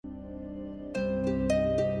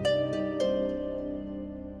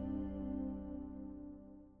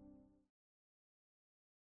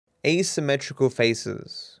Asymmetrical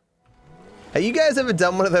faces. Have you guys ever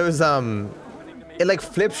done one of those, it like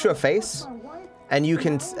flips your face and you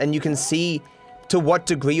can see to what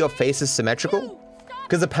degree your face is symmetrical?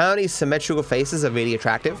 Because apparently symmetrical faces are really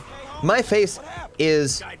attractive. My face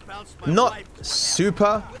is not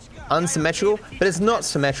super unsymmetrical, but it's not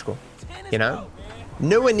symmetrical, you know?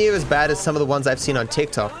 Nowhere near as bad as some of the ones I've seen on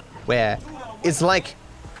TikTok, where it's like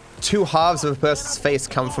two halves of a person's face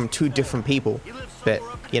come from two different people. But,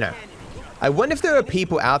 you know, I wonder if there are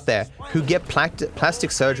people out there who get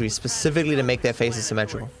plastic surgery specifically to make their faces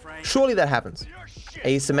symmetrical. Surely that happens.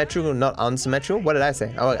 Asymmetrical, not unsymmetrical? What did I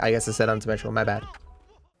say? Oh, I guess I said unsymmetrical, my bad.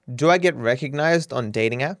 Do I get recognized on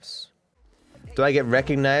dating apps? Do I get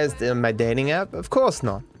recognized in my dating app? Of course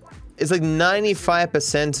not. It's like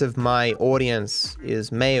 95% of my audience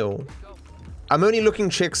is male. I'm only looking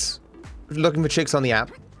for chicks on the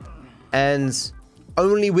app, and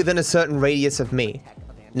only within a certain radius of me.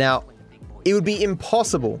 Now, it would be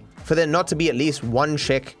impossible for there not to be at least one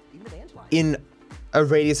chick in a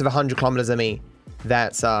radius of 100 kilometers of me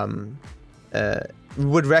that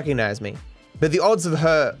would recognize me. But the odds of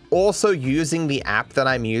her also using the app that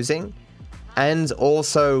I'm using and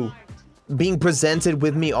also being presented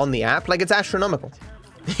with me on the app, like, it's astronomical.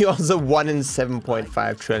 The odds are 1 in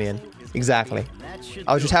 7.5 trillion. Exactly.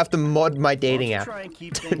 I'll just have to mod my dating app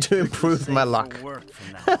to improve my luck.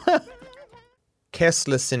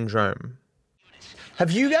 Kessler syndrome.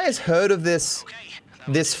 Have you guys heard of this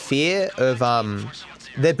fear of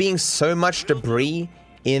there being so much debris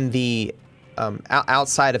in the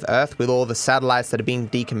outside of Earth with all the satellites that are being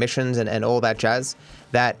decommissioned and all that jazz,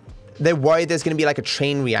 that they're worried there's going to be like a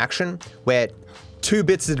chain reaction where two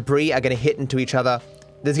bits of debris are going to hit into each other.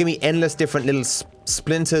 There's going to be endless different little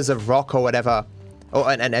splinters of rock or whatever,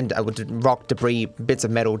 and rock, debris, bits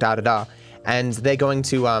of metal, and they're going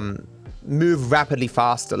to move rapidly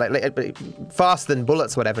faster, like faster than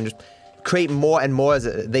bullets or whatever, and just create more and more as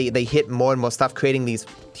they hit more and more stuff, creating these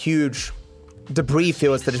huge debris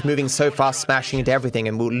fields that is moving so fast, smashing into everything,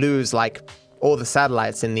 and we'll lose like all the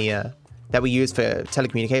satellites in the that we use for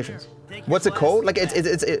telecommunications. What's it called? Like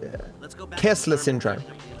it's Kessler syndrome.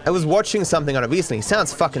 I was watching something on it recently. It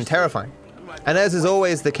sounds fucking terrifying. And as is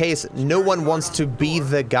always the case, no one wants to be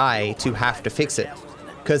the guy to have to fix it,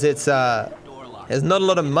 because it's there's not a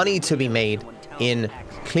lot of money to be made in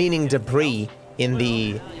cleaning debris in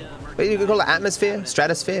the, what do you call it, atmosphere,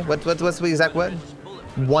 stratosphere? What's the exact word?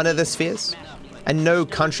 One of the spheres. And no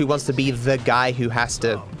country wants to be the guy who has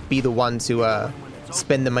to be the one to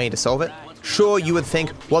spend the money to solve it. Sure, you would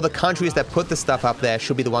think, well, the countries that put the stuff up there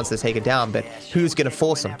should be the ones that take it down, but who's going to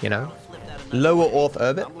force them, you know? Lower Earth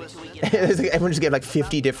orbit? Everyone just gave like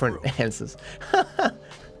 50 different answers.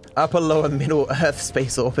 Upper, lower, middle Earth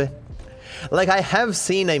space orbit. Like, I have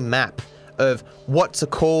seen a map of what to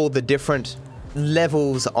call the different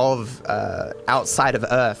levels of outside of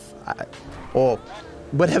Earth, or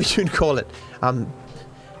whatever you'd call it.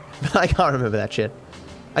 But I can't remember that shit.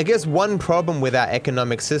 I guess one problem with our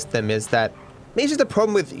economic system is that it's just a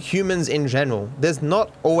problem with humans in general. There's not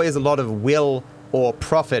always a lot of will or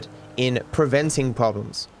profit in preventing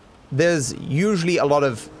problems. There's usually a lot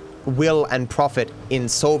of will and profit in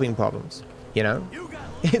solving problems, you know?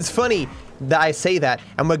 It's funny that I say that,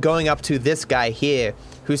 and we're going up to this guy here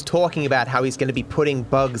who's talking about how he's going to be putting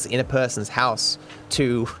bugs in a person's house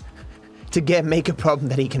to make a problem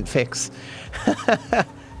that he can fix.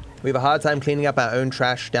 We have a hard time cleaning up our own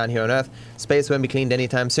trash down here on Earth. Space won't be cleaned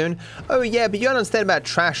anytime soon. Oh yeah, but you don't understand about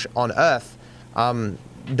trash on Earth.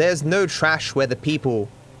 There's no trash where the people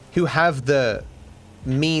who have the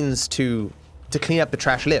means to clean up the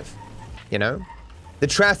trash live, you know? The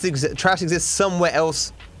trash exists somewhere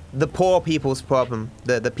else. The poor people's problem,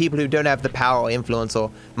 the people who don't have the power or influence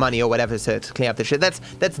or money or whatever to clean up the shit,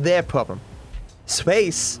 that's their problem.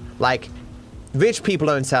 Space, like, rich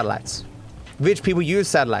people own satellites. Rich people use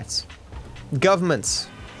satellites. Governments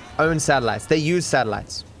own satellites. They use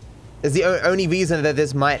satellites. It's the only reason that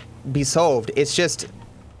this might be solved. It's just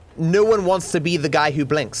no one wants to be the guy who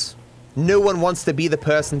blinks. No one wants to be the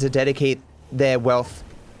person to dedicate their wealth,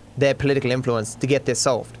 their political influence to get this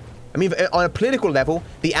solved. I mean, on a political level,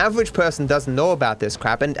 the average person doesn't know about this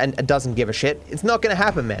crap and doesn't give a shit. It's not going to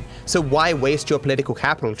happen, man. So why waste your political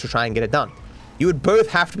capital to try and get it done? You would both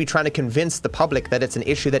have to be trying to convince the public that it's an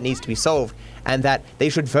issue that needs to be solved and that they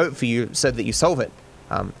should vote for you so that you solve it,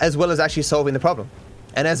 as well as actually solving the problem.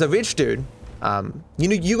 And as a rich dude,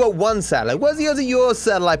 you got one satellite. What's the odds of your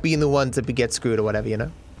satellite being the one to get screwed or whatever, you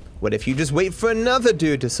know? What if you just wait for another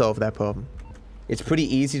dude to solve that problem? It's pretty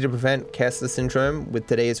easy to prevent Kessler syndrome with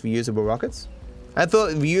today's reusable rockets. I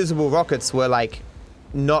thought reusable rockets were like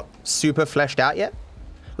not super fleshed out yet.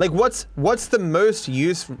 Like, what's the most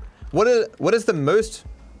use? What is the most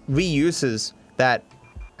reuses that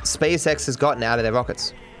SpaceX has gotten out of their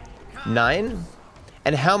rockets? 9?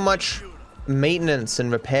 And how much maintenance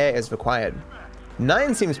and repair is required?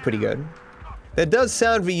 9 seems pretty good. That does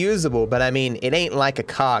sound reusable, but I mean, it ain't like a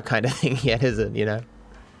car kind of thing yet, is it, you know?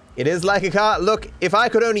 It is like a car. Look, if I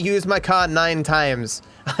could only use my car 9 times,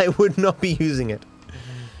 I would not be using it.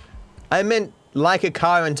 I meant like a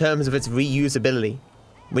car in terms of its reusability.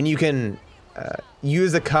 When you can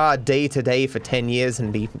use a car day to day for 10 years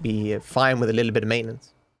and be fine with a little bit of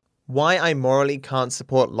maintenance. Why I morally can't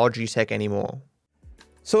support Logitech anymore.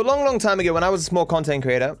 So a long time ago, when I was a small content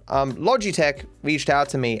creator, Logitech reached out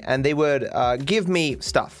to me and they would give me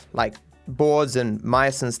stuff like boards and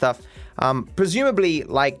mice and stuff. Presumably,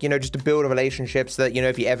 like, you know, just to build a relationship so that, you know,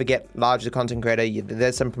 if you ever get large as a content creator,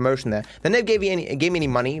 there's some promotion there. They never gave me any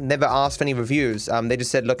money, never asked for any reviews. They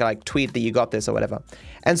just said, look, like, tweet that you got this or whatever.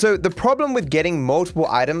 And so the problem with getting multiple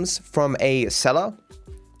items from a seller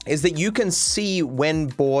is that you can see when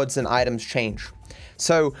boards and items change.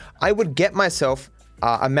 So I would get myself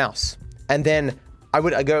a mouse, and then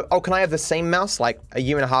I go, oh, can I have the same mouse like a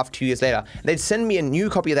year and a half, 2 years later? They'd send me a new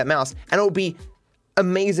copy of that mouse, and it would be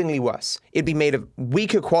amazingly worse. It'd be made of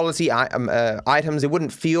weaker quality items. It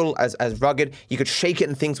wouldn't feel as rugged. You could shake it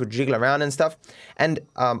and things would jiggle around and stuff. And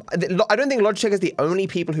I don't think Logitech is the only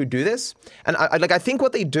people who do this. And I think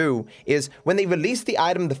what they do is when they release the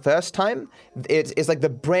item the first time, it's like the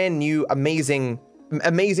brand new amazing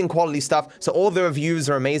quality stuff, so all the reviews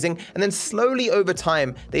are amazing, and then slowly over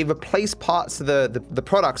time they replace parts of the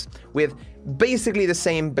products with basically the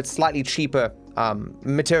same but slightly cheaper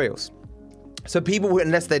materials. So people,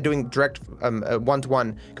 unless they're doing direct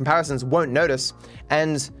one-to-one comparisons, won't notice,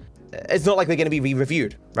 and it's not like they're going to be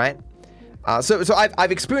re-reviewed, right? So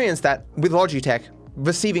I've experienced that with Logitech,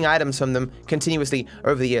 receiving items from them continuously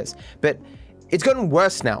over the years, but it's gotten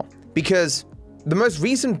worse now because the most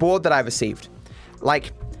recent board that I received,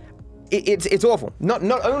 like, it's awful. Not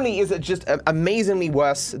only is it just amazingly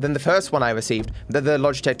worse than the first one I received, the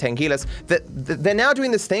Logitech 10 keyless, they're now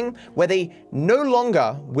doing this thing where they no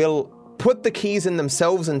longer will put the keys in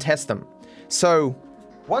themselves and test them. So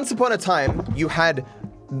once upon a time, you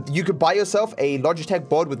could buy yourself a Logitech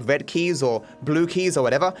board with red keys or blue keys or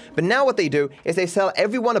whatever, but now what they do is they sell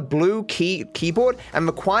everyone a blue keyboard and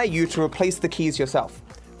require you to replace the keys yourself,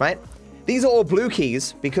 right? These are all blue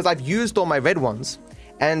keys because I've used all my red ones,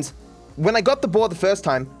 and when I got the board the first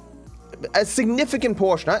time, a significant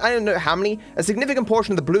portion, I don't know how many, a significant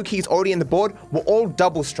portion of the blue keys already in the board were all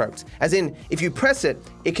double stroked. As in, if you press it,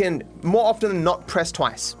 it can more often than not press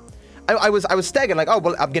twice. I was staggered, like, oh,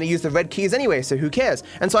 well, I'm going to use the red keys anyway, so who cares?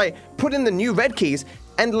 And so I put in the new red keys,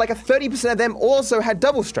 and like a 30% of them also had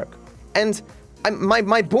double stroke. And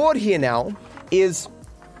my board here now is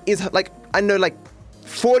like, I know, like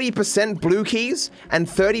 40% blue keys and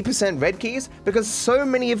 30% red keys because so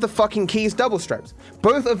many of the fucking keys double stroked,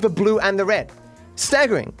 both of the blue and the red.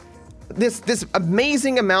 Staggering. This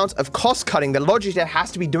amazing amount of cost cutting that Logitech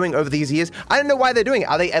has to be doing over these years. I don't know why they're doing it.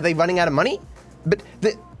 Are they running out of money? But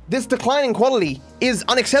this decline in quality is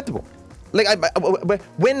unacceptable. Like,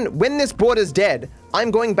 when this board is dead,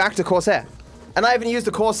 I'm going back to Corsair, and I haven't used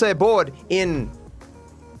the Corsair board in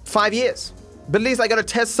 5 years. But at least I gotta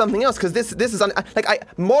test something else, because this is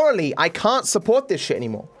morally, I can't support this shit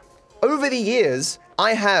anymore. Over the years,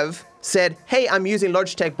 I have said, hey, I'm using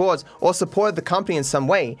Logitech boards, or supported the company in some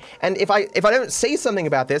way. And if I don't say something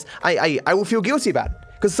about this, I will feel guilty about it.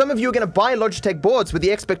 Because some of you are gonna buy Logitech boards with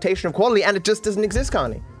the expectation of quality, and it just doesn't exist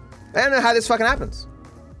currently. I don't know how this fucking happens.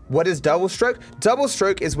 What is double stroke? Double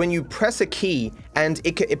stroke is when you press a key and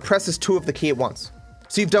it presses 2 of the key at once.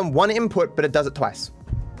 So you've done one input, but it does it twice.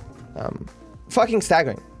 Fucking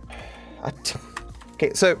staggering.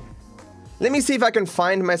 Okay, so let me see if I can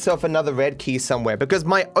find myself another red key somewhere, because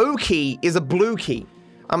my O key is a blue key.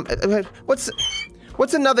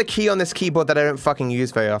 What's another key on this keyboard that I don't fucking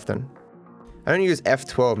use very often? I don't use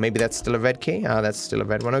F12. Maybe that's still a red key. Ah, that's still a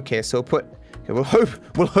red one. Okay, so we'll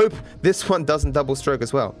hope this one doesn't double stroke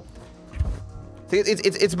as well.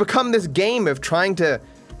 It's become this game of trying to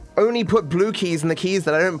only put blue keys in the keys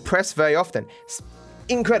that I don't press very often. It's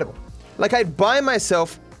incredible. Like, I'd buy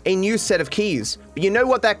myself a new set of keys, but you know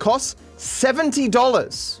what that costs? $70.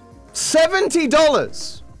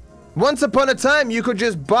 $70! Once upon a time, you could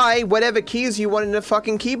just buy whatever keys you want in a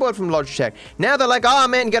fucking keyboard from Logitech. Now they're like, oh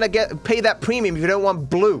man, pay that premium if you don't want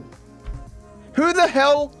blue. Who the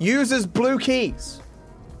hell uses blue keys?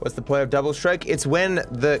 What's the point of double stroke? It's when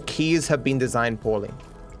the keys have been designed poorly.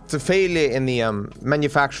 It's a failure in the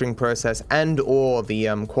manufacturing process and or the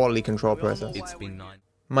quality control process. It's been 9.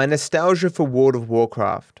 My nostalgia for World of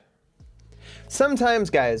Warcraft. Sometimes,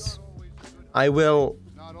 guys, I will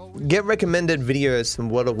get recommended videos from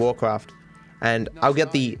World of Warcraft, and I'll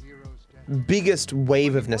get the biggest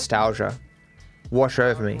wave of nostalgia wash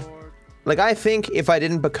over me. Like, I think if I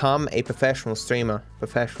didn't become a professional streamer,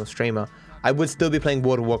 I would still be playing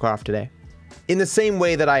World of Warcraft today. In the same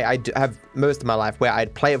way that I have most of my life, where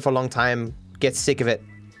I'd play it for a long time, get sick of it,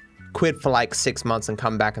 quit for like 6 months and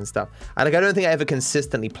come back and stuff. I don't think I ever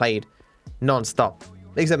consistently played non-stop,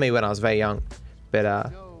 except maybe when I was very young. But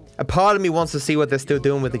a part of me wants to see what they're still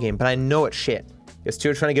doing with the game, but I know it's shit. You're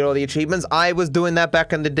still trying to get all the achievements. I was doing that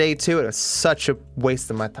back in the day too. It was such a waste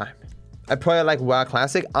of my time. I probably like WoW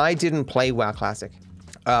Classic. I didn't play WoW Classic,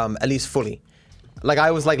 at least fully. Like,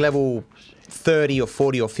 I was like level 30 or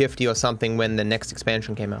 40 or 50 or something when the next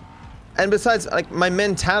expansion came out. And besides, like, my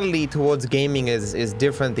mentality towards gaming is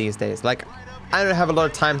different these days. Like, I don't have a lot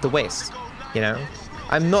of time to waste, you know?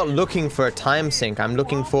 I'm not looking for a time sink. I'm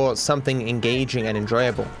looking for something engaging and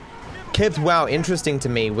enjoyable. Kept WoW interesting to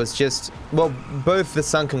me was just, well, both the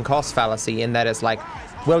sunken cost fallacy in that it's like,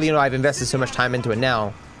 well, you know, I've invested so much time into it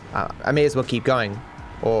now, I may as well keep going.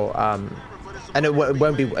 Or, and it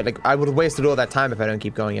won't be, like, I would have wasted all that time if I don't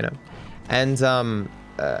keep going, you know? And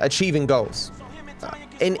achieving goals.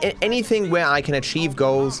 In anything where I can achieve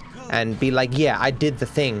goals and be like, yeah, I did the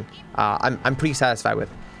thing, I'm pretty satisfied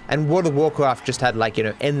with. And World of Warcraft just had, like, you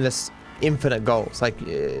know, endless, infinite goals. Like,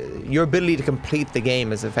 your ability to complete the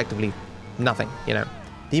game is effectively nothing, you know.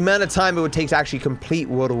 The amount of time it would take to actually complete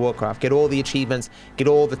World of Warcraft, get all the achievements, get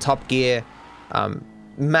all the top gear,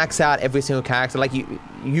 max out every single character, like,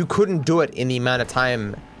 you couldn't do it in the amount of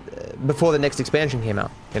time before the next expansion came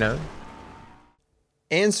out, you know.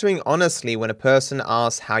 Answering honestly when a person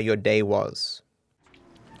asks how your day was.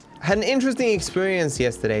 I had an interesting experience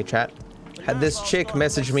yesterday, chat. Had this chick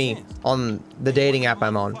message me on the dating app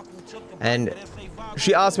I'm on, and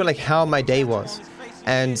she asked me like how my day was,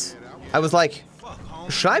 and I was like,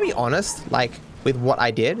 should I be honest, like, with what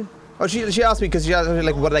I did? Or she asked me because she asked me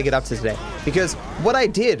like, what did I get up to today? Because what I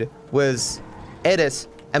did was edit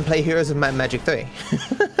and play Heroes of Might and Magic 3.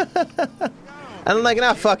 And I'm like,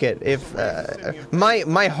 nah, fuck it. If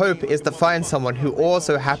my hope is to find someone who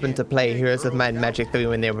also happened to play Heroes of Might and Magic 3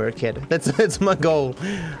 when they were a kid. That's my goal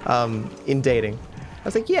in dating. I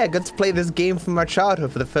was like, yeah, I got to play this game from my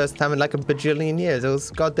childhood for the first time in like a bajillion years. It was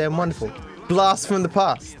goddamn wonderful. Blast from the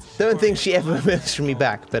past. Don't think she ever mentioned me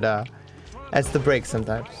back, but that's the break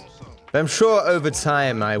sometimes. But I'm sure over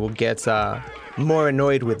time I will get more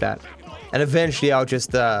annoyed with that. And eventually I'll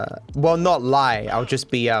just, well, not lie, I'll just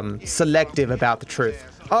be selective about the truth.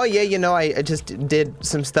 Oh yeah, you know, I just did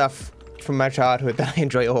some stuff from my childhood that I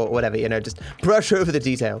enjoy or whatever, you know, just brush over the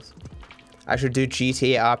details. I should do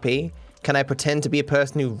GTA RP. Can I pretend to be a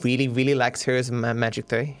person who really, really likes Heroes of Magic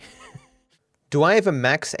 3? Do I have a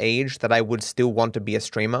max age that I would still want to be a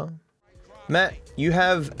streamer? Matt, you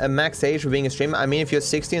have a max age for being a streamer? I mean, if you're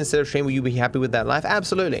 60 instead of streaming, will you be happy with that life?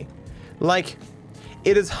 Absolutely. Like,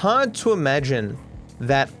 it is hard to imagine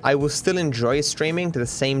that I will still enjoy streaming to the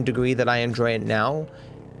same degree that I enjoy it now,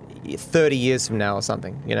 30 years from now or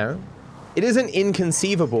something, you know? It isn't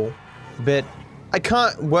inconceivable, but I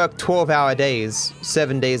can't work 12-hour days,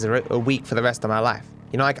 7 days a week for the rest of my life.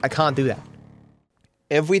 You know, I can't do that.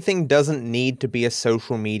 Everything doesn't need to be a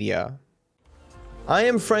social media. I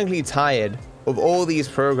am frankly tired of all these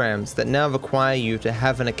programs that now require you to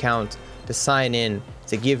have an account, to sign in,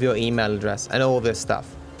 to give your email address, and all this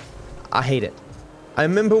stuff. I hate it. I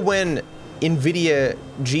remember when NVIDIA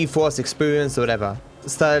GeForce Experience or whatever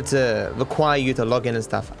started to require you to log in and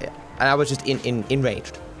stuff, and I was just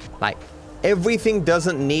enraged. Like, everything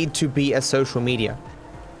doesn't need to be a social media.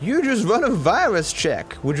 You just run a virus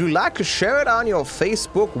check. Would you like to share it on your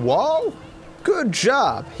Facebook wall? Good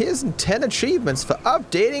job. Here's 10 achievements for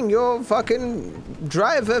updating your fucking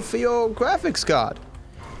driver for your graphics card.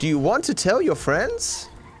 Do you want to tell your friends?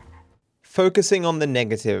 Focusing on the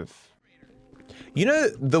negative. You know,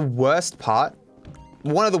 the worst part,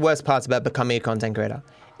 one of the worst parts about becoming a content creator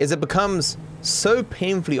is it becomes so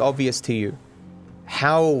painfully obvious to you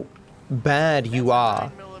how bad you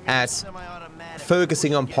are at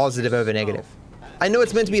focusing on positive over negative. I know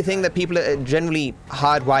it's meant to be a thing that people are generally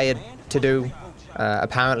hardwired to do,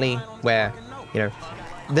 apparently, where, you know,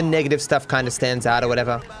 the negative stuff kind of stands out or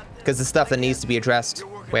whatever, because the stuff that needs to be addressed,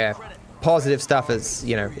 where positive stuff is,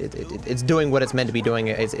 you know, it's doing what it's meant to be doing,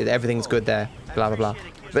 everything's good there, blah, blah, blah.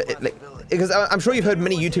 But, because I'm sure you've heard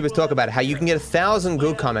many YouTubers talk about it, how you can get 1,000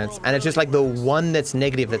 good comments, and it's just like the one that's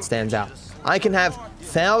negative that stands out. I can have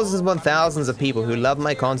thousands upon thousands of people who love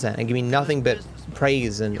my content and give me nothing but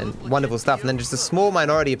praise and wonderful stuff, and then just a small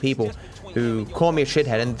minority of people who call me a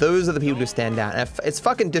shithead, and those are the people who stand out. And it's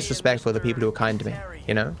fucking disrespectful, the people who are kind to me,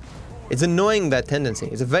 you know? It's annoying, that tendency.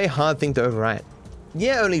 It's a very hard thing to override.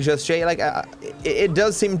 Yeah, only just Jay, like, it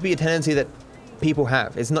does seem to be a tendency that people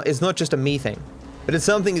have. It's not just a me thing, but it's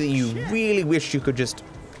something that you really wish you could just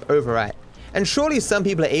override. And surely some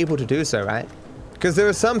people are able to do so, right? Because there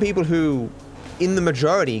are some people who, in the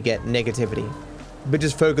majority, get negativity, but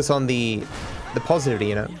just focus on the positivity,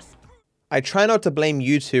 you know? I try not to blame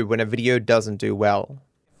YouTube when a video doesn't do well.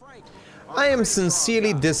 I am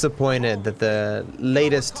sincerely disappointed that the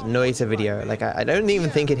latest Noita video, like, I don't even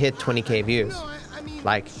think it hit 20k views.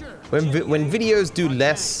 Like, when videos do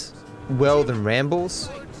less well than Rambles,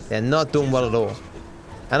 they're not doing well at all.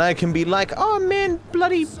 And I can be like, oh man,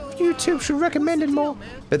 bloody YouTube should recommend it more.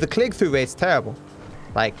 But the click-through rate's terrible.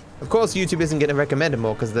 Like, of course YouTube isn't getting recommended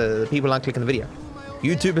more because the people aren't clicking the video.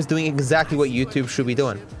 YouTube is doing exactly what YouTube should be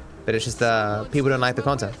doing. But it's just people don't like the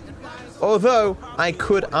content. Although, I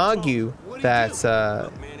could argue that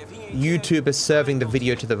YouTube is serving the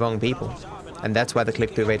video to the wrong people. And that's why the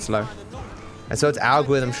click-through rate's low. And so its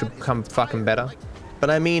algorithm should become fucking better. But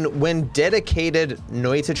I mean, when dedicated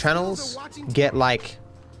Noita channels get like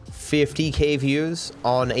 50k views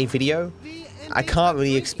on a video, I can't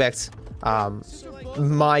really expect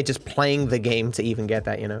my just playing the game to even get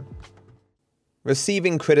that, you know?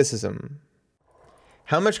 Receiving criticism.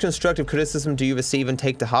 How much constructive criticism do you receive and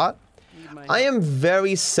take to heart? I am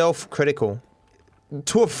very self-critical.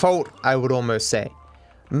 To a fault, I would almost say.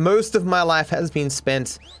 Most of my life has been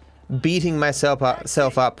spent beating myself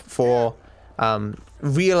up for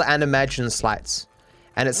real and imagined slights.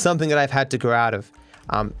 And it's something that I've had to grow out of.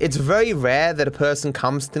 It's very rare that a person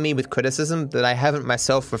comes to me with criticism that I haven't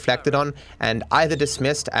myself reflected on and either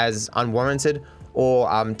dismissed as unwarranted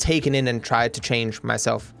or taken in and tried to change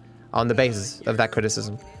myself on the basis of that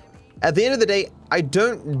criticism. At the end of the day, I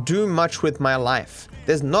don't do much with my life.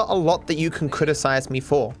 There's not a lot that you can criticize me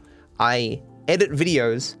for. I edit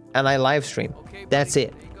videos and I live stream. That's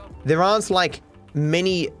it. There aren't like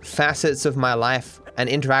many facets of my life and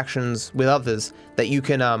interactions with others that you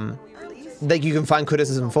can find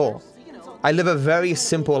criticism for. I live a very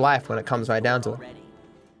simple life when it comes right down to it.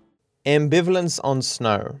 Ambivalence on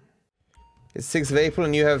snow. It's 6th of April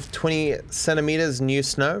and you have 20 centimeters new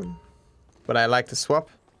snow. Would I like to swap?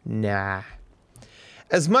 Nah.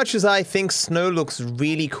 As much as I think snow looks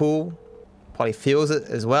really cool, probably feels it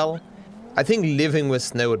as well, I think living with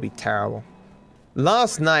snow would be terrible.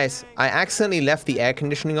 Last night, I accidentally left the air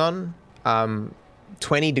conditioning on,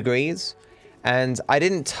 20 degrees, and I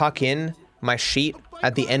didn't tuck in my sheet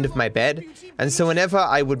at the end of my bed, and so whenever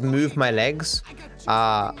I would move my legs,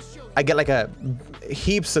 I get like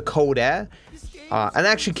heaps of cold air, and it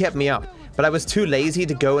actually kept me up. But I was too lazy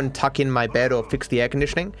to go and tuck in my bed or fix the air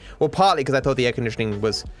conditioning. Well, partly because I thought the air conditioning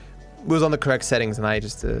was on the correct settings and I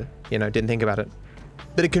just, didn't think about it.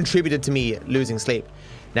 But it contributed to me losing sleep.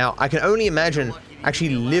 Now, I can only imagine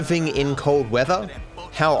actually living in cold weather,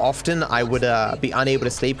 how often I would be unable to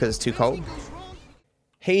sleep because it's too cold.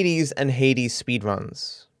 Hades and Hades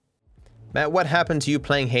speedruns. Matt, what happened to you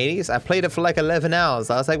playing Hades? I played it for like 11 hours.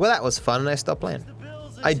 I was like, well, that was fun, and I stopped playing.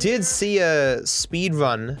 I did see a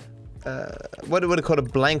speedrun. What would it called, a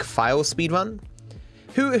blank file speedrun?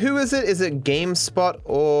 Who is it? Is it GameSpot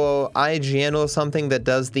or IGN or something that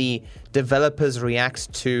does the developers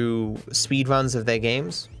react to speedruns of their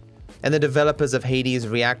games? And the developers of Hades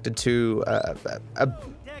reacted to a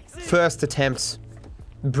first attempt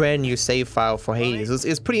brand new save file for Hades.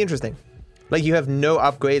 It's pretty interesting. Like, you have no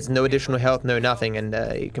upgrades, no additional health, no nothing, and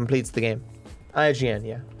it completes the game. IGN,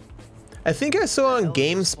 yeah. I think I saw on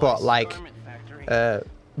GameSpot like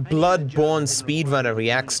Bloodborne speedrunner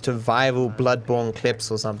reacts to viral Bloodborne clips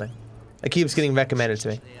or something. It keeps getting recommended to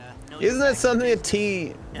me. Isn't that something that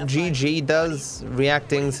TGG does,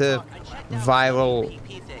 reacting to viral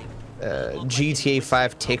GTA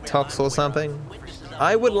 5 TikToks or something?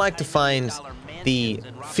 I would like to find the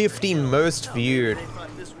 50 most viewed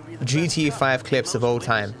GTA 5 clips of all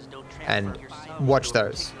time and watch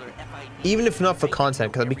those. Even if not for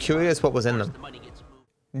content, because I'd be curious what was in them.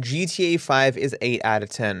 GTA 5 is 8 out of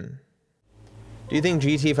 10. Do you think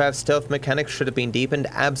GTA 5 stealth mechanics should have been deepened?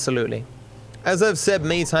 Absolutely. As I've said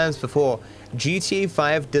many times before, GTA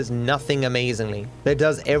 5 does nothing amazingly, but it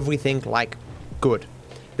does everything, like, good.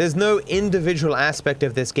 There's no individual aspect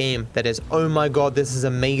of this game that is, oh my god, this is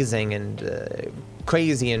amazing and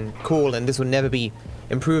crazy and cool and this will never be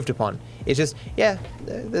improved upon. It's just, yeah,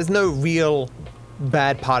 there's no real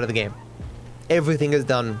bad part of the game. Everything is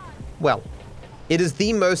done well. It is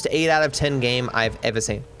the most 8 out of 10 game I've ever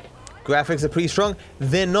seen. Graphics are pretty strong.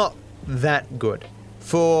 They're not that good.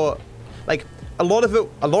 For Like, a lot of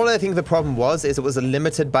I think the problem is it was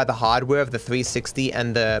limited by the hardware of the 360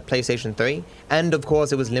 and the PlayStation 3. And of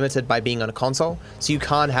course, it was limited by being on a console. So you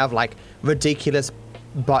can't have like ridiculous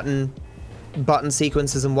button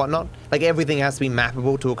sequences and whatnot. Like, everything has to be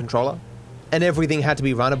mappable to a controller. And everything had to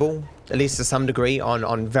be runnable, at least to some degree,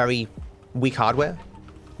 on very weak hardware.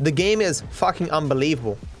 The game is fucking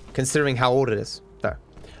unbelievable, considering how old it is, though.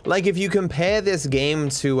 Like, if you compare this game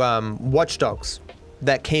to Watch Dogs,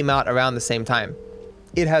 that came out around the same time,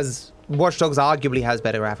 Watch Dogs arguably has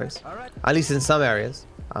better graphics, at least in some areas.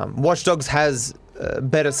 Watch Dogs has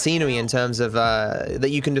better scenery in terms of that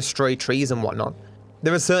you can destroy trees and whatnot.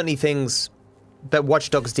 There are certainly things that Watch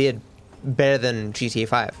Dogs did better than GTA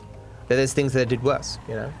 5. But there's things that it did worse,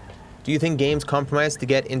 you know? Do you think games compromise to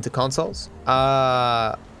get into consoles?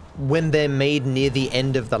 When they're made near the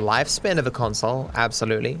end of the lifespan of a console,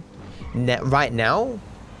 absolutely. Right now,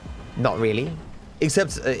 not really.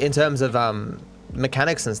 Except in terms of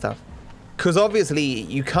mechanics and stuff. Because obviously,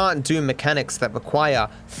 you can't do mechanics that require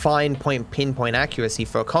fine pinpoint accuracy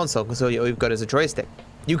for a console, because all you've got is a joystick.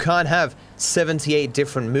 You can't have 78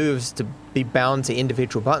 different moves to be bound to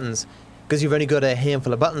individual buttons, because you've only got a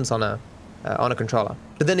handful of buttons on a controller.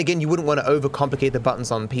 But then again, you wouldn't want to overcomplicate the buttons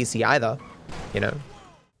on PC either, you know?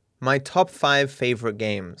 My top 5 favorite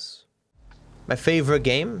games. My favorite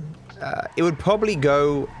game? It would probably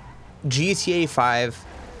go GTA 5,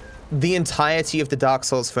 the entirety of the Dark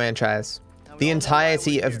Souls franchise, the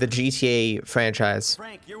entirety of the GTA franchise,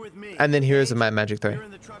 and then Heroes of Might and Magic 3.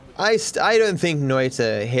 I don't think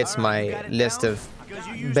Noita hits my list of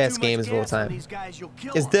best games of all time.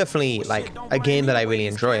 It's definitely like a game that I really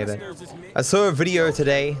enjoy, but I saw a video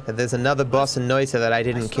today that there's another boss in Noita that I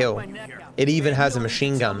didn't kill. It even has a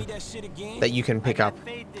machine gun that you can pick up.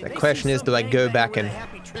 The question is, do I go back and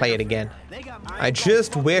play it again? I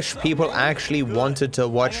just wish people actually wanted to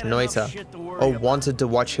watch Noita or wanted to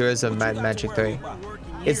watch Heroes of Might and Magic 3.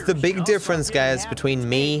 It's the big difference, guys, between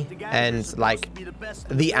me and like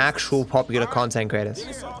the actual popular content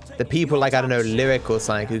creators. The people like, I don't know, Lyric or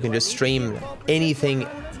something, who can just stream anything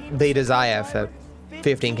they desire for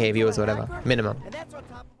 15k viewers or whatever, minimum.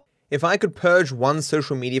 If I could purge one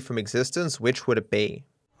social media from existence, which would it be?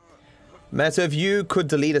 Matter, if you could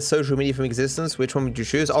delete a social media from existence, which one would you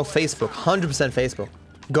choose? Oh, Facebook. 100% Facebook.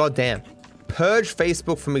 God damn. Purge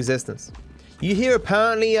Facebook from existence. You hear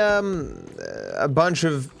apparently a bunch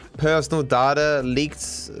of personal data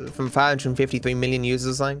leaked from 553 million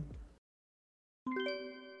users or something.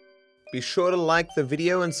 Be sure to like the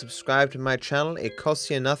video and subscribe to my channel. It costs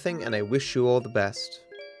you nothing, and I wish you all the best.